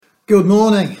Good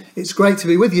morning. It's great to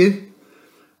be with you.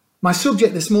 My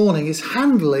subject this morning is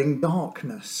handling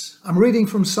darkness. I'm reading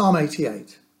from Psalm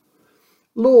 88.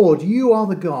 Lord, you are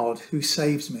the God who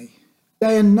saves me.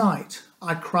 Day and night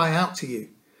I cry out to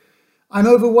you. I'm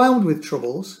overwhelmed with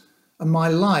troubles, and my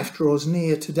life draws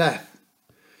near to death.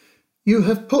 You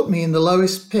have put me in the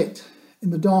lowest pit,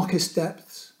 in the darkest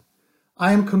depths.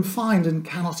 I am confined and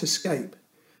cannot escape.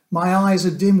 My eyes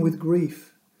are dim with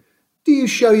grief. Do you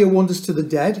show your wonders to the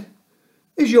dead?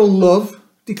 Is your love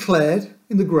declared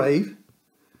in the grave?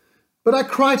 But I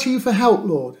cry to you for help,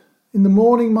 Lord. In the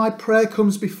morning my prayer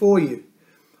comes before you.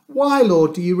 Why,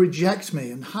 Lord, do you reject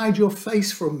me and hide your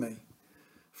face from me?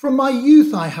 From my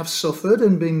youth I have suffered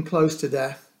and been close to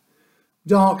death.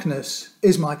 Darkness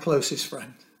is my closest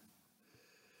friend.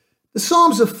 The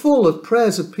Psalms are full of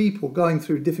prayers of people going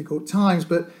through difficult times,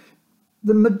 but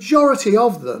the majority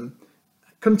of them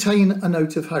contain a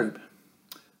note of hope.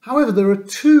 However, there are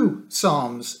two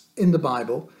Psalms in the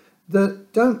Bible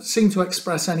that don't seem to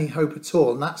express any hope at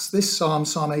all, and that's this Psalm,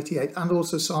 Psalm 88, and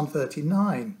also Psalm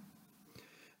 39.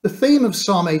 The theme of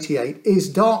Psalm 88 is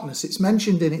darkness. It's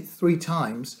mentioned in it 3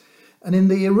 times, and in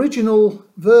the original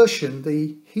version,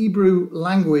 the Hebrew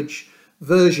language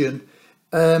version,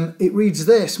 it reads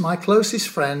this: my closest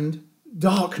friend,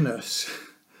 darkness.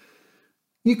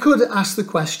 You could ask the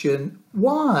question,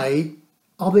 why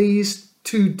are these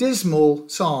 2 dismal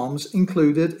psalms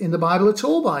included in the Bible at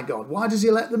all by God? Why does he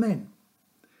let them in?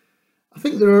 I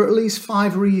think there are at least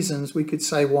 5 reasons we could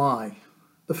say why.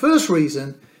 The first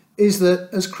reason is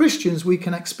that as Christians we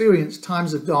can experience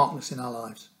times of darkness in our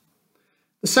lives.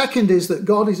 The second is that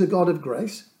God is a God of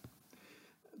grace.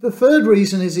 The third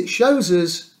reason is it shows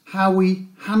us how we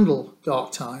handle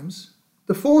dark times.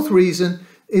 The fourth reason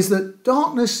is that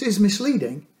darkness is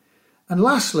misleading. And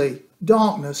lastly,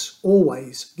 darkness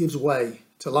always gives way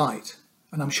to light.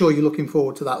 And I'm sure you're looking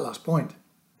forward to that last point.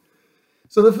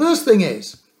 So the first thing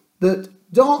is that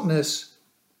darkness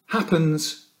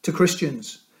happens to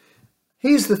Christians.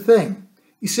 Here's the thing.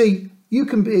 You see, you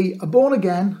can be a born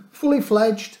again, fully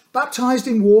fledged, baptized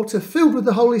in water, filled with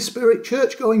the Holy Spirit,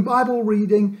 church-going, Bible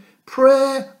reading,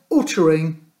 prayer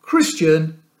uttering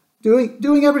Christian,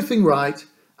 doing everything right,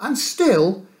 and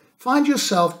still find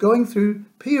yourself going through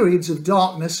periods of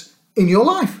darkness in your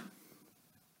life.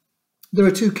 There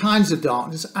are 2 kinds of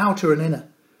darkness, outer and inner.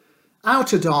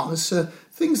 Outer darkness are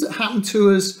things that happen to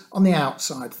us on the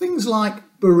outside, things like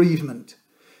bereavement,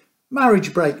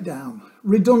 marriage breakdown,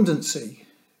 redundancy,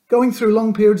 going through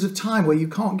long periods of time where you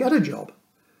can't get a job,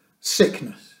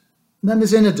 sickness. And then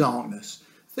there's inner darkness,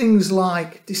 things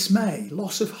like dismay,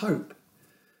 loss of hope,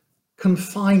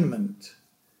 confinement,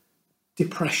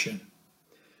 depression.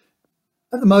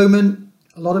 At the moment,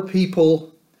 a lot of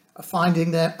people are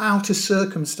finding their outer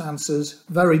circumstances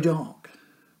very dark,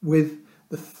 with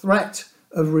the threat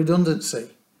of redundancy.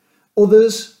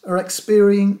 Others are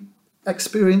experiencing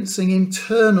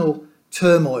internal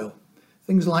turmoil,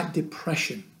 things like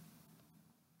depression.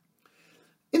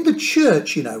 In the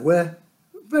church, we're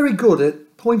very good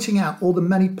at pointing out all the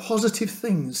many positive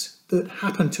things that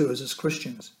happen to us as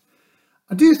Christians.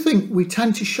 I do think we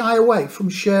tend to shy away from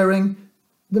sharing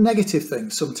the negative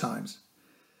things sometimes.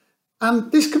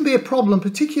 And this can be a problem,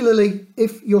 particularly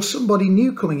if you're somebody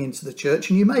new coming into the church,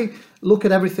 and you may look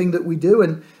at everything that we do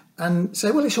and say,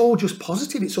 well, it's all just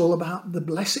positive. It's all about the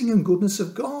blessing and goodness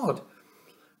of God.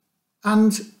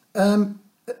 And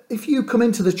if you come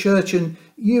into the church and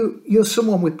you're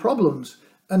someone with problems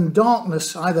and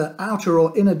darkness, either outer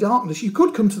or inner darkness, you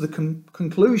could come to the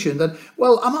conclusion that,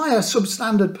 well, am I a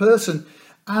substandard person?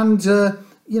 And,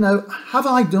 have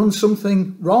I done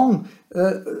something wrong?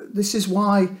 This is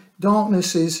why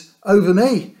darkness is over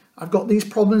me. I've got these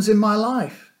problems in my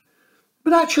life.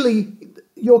 But actually,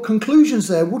 your conclusions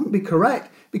there wouldn't be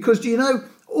correct, because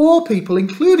all people,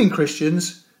 including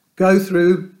Christians, go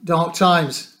through dark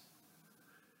times.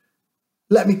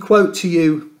 Let me quote to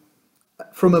you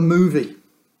from a movie,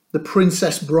 The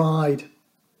Princess Bride.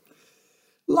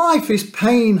 Life is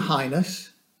pain, Highness.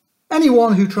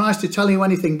 Anyone who tries to tell you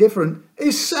anything different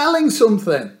is selling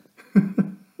something.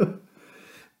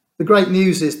 The great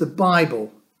news is the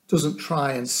Bible doesn't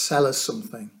try and sell us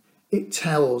something. It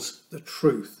tells the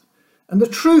truth. And the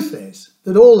truth is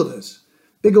that all of us,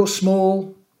 big or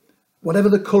small, whatever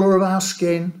the colour of our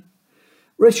skin,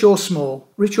 rich or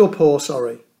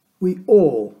poor, we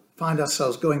all find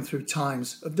ourselves going through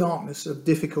times of darkness, of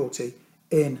difficulty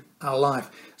in our life.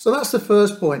 So that's the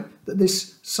first point that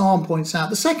this psalm points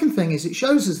out. The second thing is it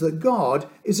shows us that God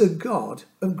is a God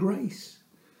of grace.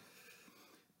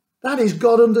 That is,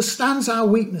 God understands our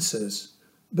weaknesses,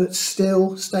 but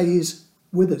still stays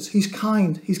with us. He's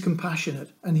kind, he's compassionate,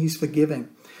 and he's forgiving.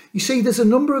 You see, there's a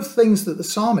number of things that the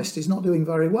psalmist is not doing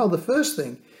very well. The first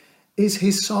thing is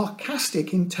his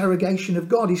sarcastic interrogation of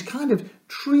God. He's kind of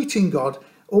treating God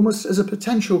almost as a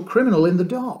potential criminal in the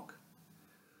dock.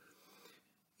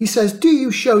 He says, do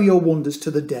you show your wonders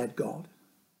to the dead, God?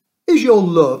 Is your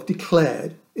love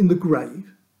declared in the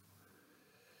grave?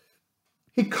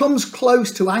 He comes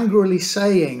close to angrily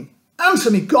saying,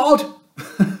 answer me, God.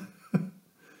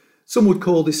 Some would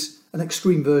call this an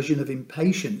extreme version of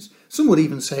impatience. Some would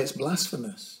even say it's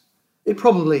blasphemous. It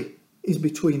probably is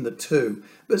between the two,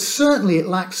 but certainly it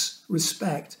lacks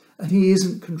respect, and he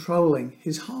isn't controlling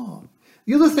his heart.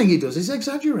 The other thing he does is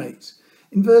exaggerates.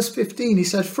 In verse 15, he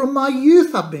says, from my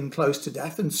youth I've been close to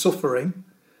death and suffering.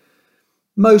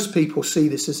 Most people see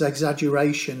this as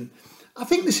exaggeration. I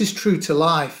think this is true to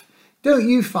life. Don't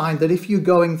you find that if you're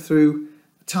going through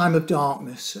a time of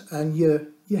darkness and your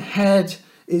head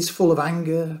is full of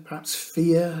anger, perhaps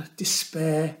fear,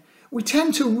 despair, we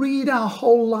tend to read our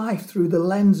whole life through the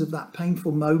lens of that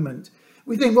painful moment.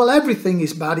 We think, well, everything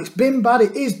is bad. It's been bad.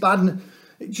 It is bad. And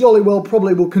it jolly well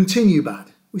probably will continue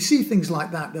bad. We see things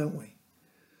like that, don't we?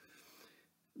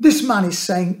 This man is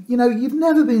saying, you know, you've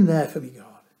never been there for me, God.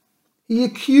 He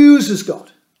accuses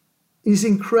God. He's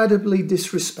incredibly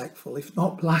disrespectful, if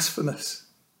not blasphemous.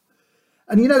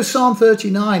 And you know, Psalm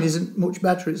 39 isn't much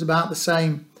better. It's about the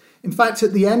same. In fact,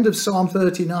 at the end of Psalm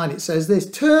 39, it says this,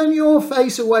 turn your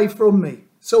face away from me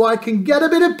so I can get a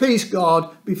bit of peace,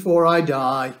 God, before I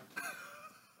die.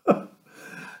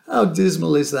 How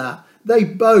dismal is that? They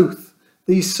both,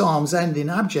 these Psalms, end in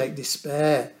abject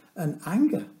despair and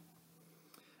anger.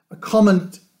 A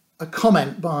comment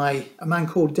by a man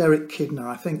called Derek Kidner,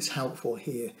 I think, is helpful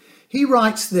here. He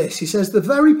writes this, he says, the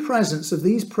very presence of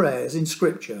these prayers in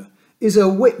Scripture is a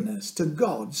witness to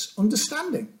God's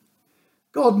understanding.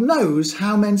 God knows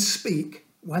how men speak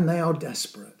when they are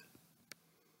desperate.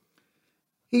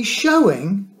 He's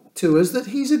showing to us that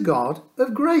he's a God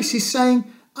of grace. He's saying,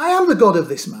 I am the God of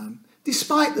this man,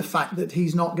 despite the fact that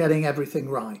he's not getting everything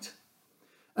right.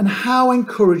 And how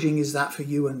encouraging is that for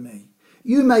you and me?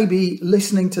 You may be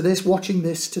listening to this, watching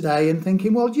this today and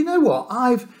thinking, well, do you know what?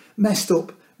 I've messed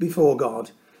up before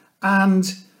God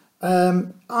and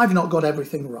I've not got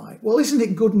everything right. Well, isn't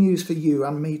it good news for you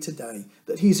and me today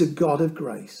that he's a God of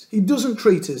grace? He doesn't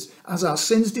treat us as our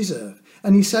sins deserve.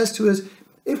 And he says to us,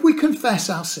 if we confess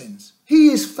our sins, he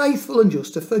is faithful and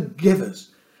just to forgive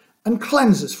us and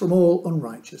cleanse us from all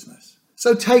unrighteousness.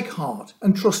 So take heart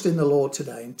and trust in the Lord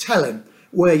today and tell him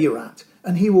where you're at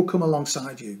and he will come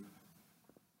alongside you.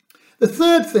 The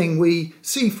third thing we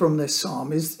see from this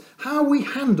psalm is how we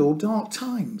handle dark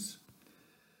times.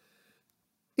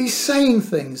 He's saying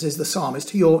things, as the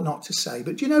psalmist, he ought not to say.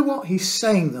 But you know what? He's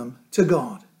saying them to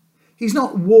God. He's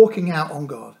not walking out on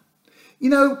God. You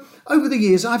know, over the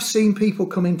years, I've seen people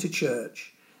come into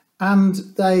church and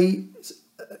they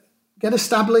get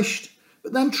established,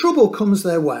 but then trouble comes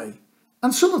their way.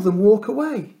 And some of them walk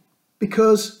away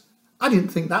because I didn't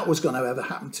think that was going to ever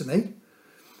happen to me.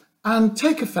 And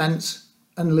take offence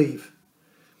and leave.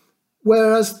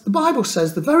 Whereas the Bible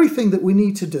says the very thing that we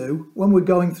need to do when we're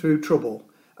going through trouble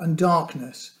and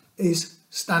darkness is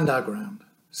stand our ground.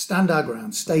 Stand our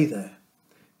ground. Stay there.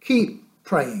 Keep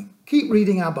praying. Keep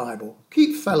reading our Bible.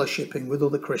 Keep fellowshipping with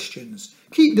other Christians.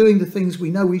 Keep doing the things we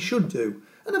know we should do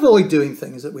and avoid doing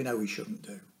things that we know we shouldn't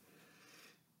do.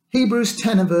 Hebrews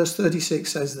 10 and verse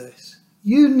 36 says this,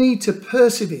 you need to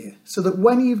persevere so that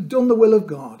when you've done the will of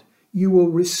God, you will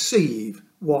receive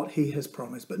what he has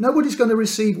promised. But nobody's going to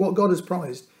receive what God has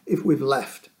promised if we've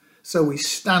left. So we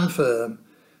stand firm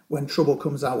when trouble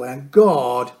comes our way and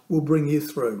God will bring you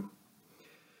through.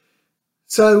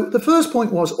 So the first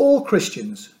point was all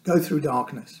Christians go through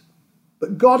darkness,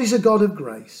 but God is a God of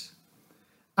grace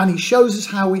and he shows us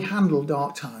how we handle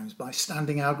dark times by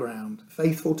standing our ground,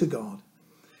 faithful to God.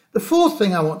 The fourth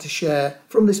thing I want to share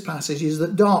from this passage is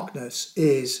that darkness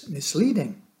is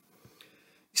misleading.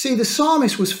 You see, the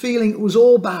psalmist was feeling it was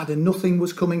all bad and nothing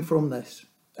was coming from this,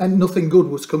 and nothing good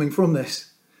was coming from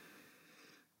this.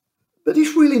 But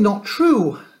it's really not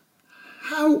true.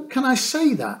 How can I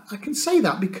say that? I can say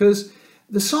that because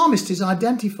the psalmist is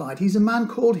identified. He's a man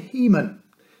called Heman.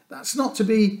 That's not to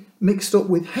be mixed up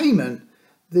with Haman,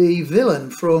 the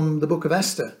villain from the book of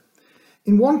Esther.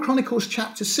 In 1 Chronicles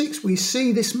chapter 6, we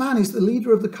see this man is the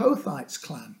leader of the Kothites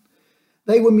clan.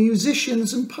 They were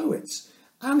musicians and poets.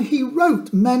 And he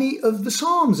wrote many of the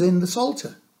Psalms in the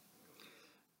Psalter.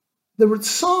 The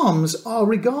Psalms are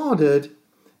regarded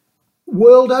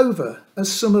world over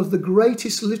as some of the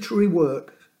greatest literary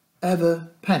work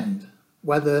ever penned,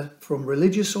 whether from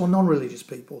religious or non-religious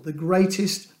people, the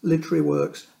greatest literary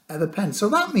works ever penned. So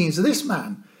that means this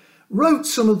man wrote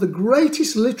some of the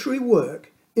greatest literary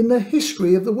work in the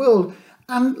history of the world.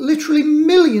 And literally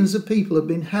millions of people have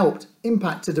been helped,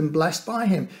 impacted and blessed by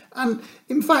him. And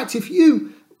in fact, if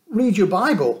you read your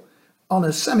Bible on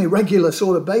a semi-regular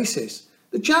sort of basis,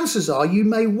 the chances are you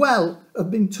may well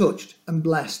have been touched and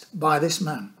blessed by this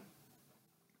man.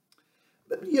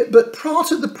 But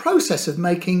part of the process of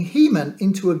making Heman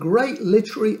into a great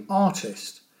literary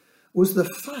artist was the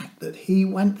fact that he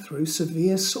went through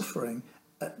severe suffering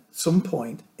at some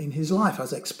point in his life,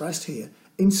 as expressed here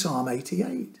in Psalm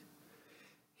 88.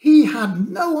 He had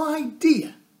no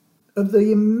idea of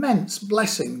the immense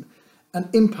blessing and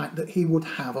impact that he would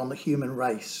have on the human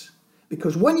race.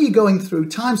 Because when you're going through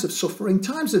times of suffering,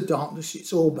 times of darkness,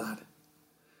 it's all bad.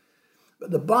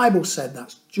 But the Bible said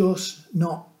that's just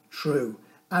not true.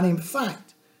 And in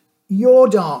fact, your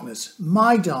darkness,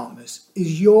 my darkness,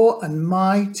 is your and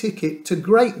my ticket to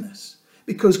greatness.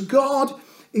 Because God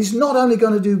is not only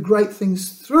going to do great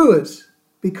things through us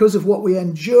because of what we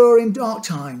endure in dark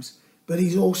times, but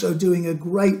he's also doing a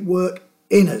great work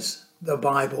in us, the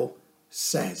Bible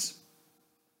says.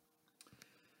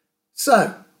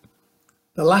 So,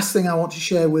 the last thing I want to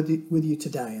share with you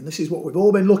today, and this is what we've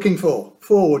all been looking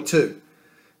forward to.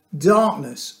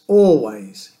 Darkness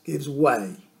always gives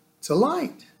way to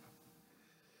light.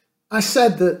 I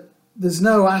said that there's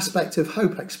no aspect of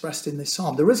hope expressed in this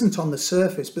psalm. There isn't on the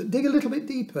surface, but dig a little bit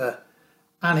deeper,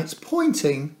 and it's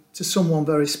pointing to someone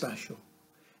very special.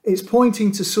 It's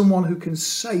pointing to someone who can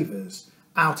save us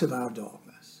out of our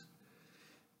darkness.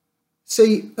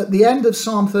 See, at the end of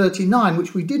Psalm 39,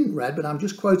 which we didn't read, but I'm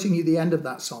just quoting you the end of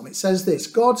that psalm, it says this: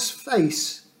 God's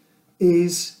face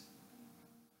is,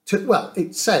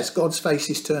 it says God's face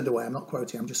is turned away. I'm not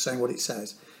quoting, I'm just saying what it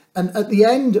says. And at the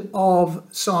end of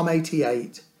Psalm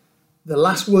 88, the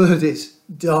last word is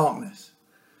darkness.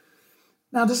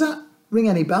 Now, does that ring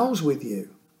any bells with you?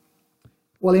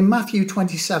 Well, in Matthew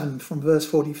 27 from verse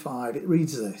 45, it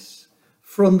reads this: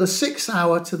 From the 6th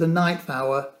hour to the 9th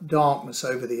hour, darkness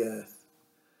over the earth.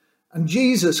 And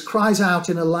Jesus cries out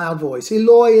in a loud voice,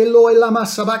 Eloi, Eloi, lama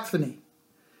sabachthani,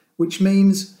 which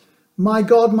means, my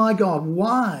God,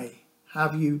 why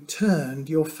have you turned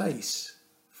your face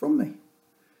from me?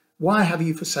 Why have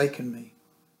you forsaken me?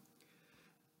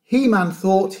 Heman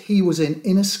thought he was in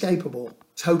inescapable,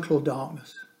 total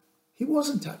darkness. He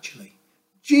wasn't actually.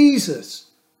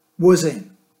 Jesus was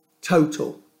in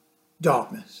total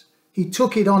darkness. He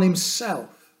took it on himself.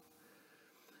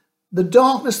 The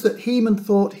darkness that Heman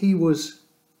thought he was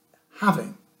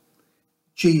having,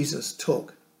 Jesus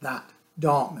took that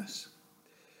darkness.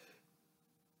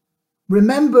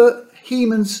 Remember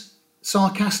Heman's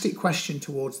sarcastic question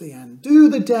towards the end. Do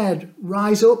the dead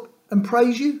rise up and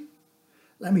praise you?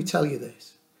 Let me tell you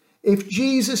this. If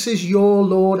Jesus is your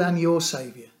Lord and your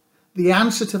Saviour, the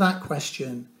answer to that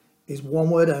question is one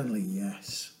word only: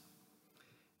 yes.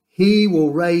 He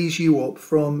will raise you up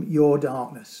from your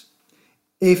darkness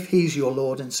if he's your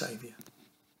Lord and Saviour.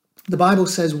 The Bible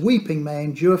says weeping may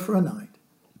endure for a night,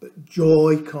 but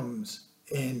joy comes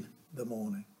in the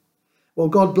morning. Well,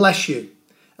 God bless you,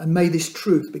 and may this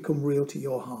truth become real to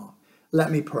your heart. Let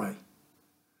me pray.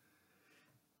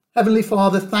 Heavenly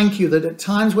Father, thank you that at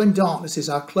times when darkness is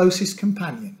our closest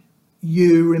companion,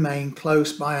 you remain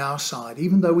close by our side,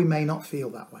 even though we may not feel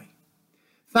that way.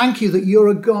 Thank you that you're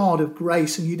a God of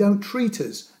grace and you don't treat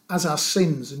us as our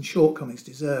sins and shortcomings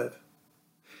deserve.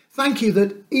 Thank you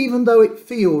that even though it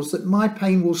feels that my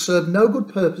pain will serve no good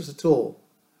purpose at all,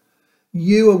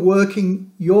 you are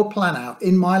working your plan out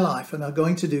in my life and are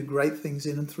going to do great things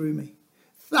in and through me.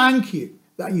 Thank you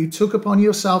that you took upon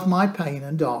yourself my pain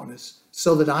and darkness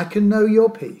so that I can know your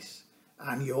peace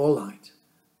and your light.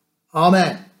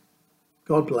 Amen.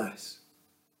 God bless.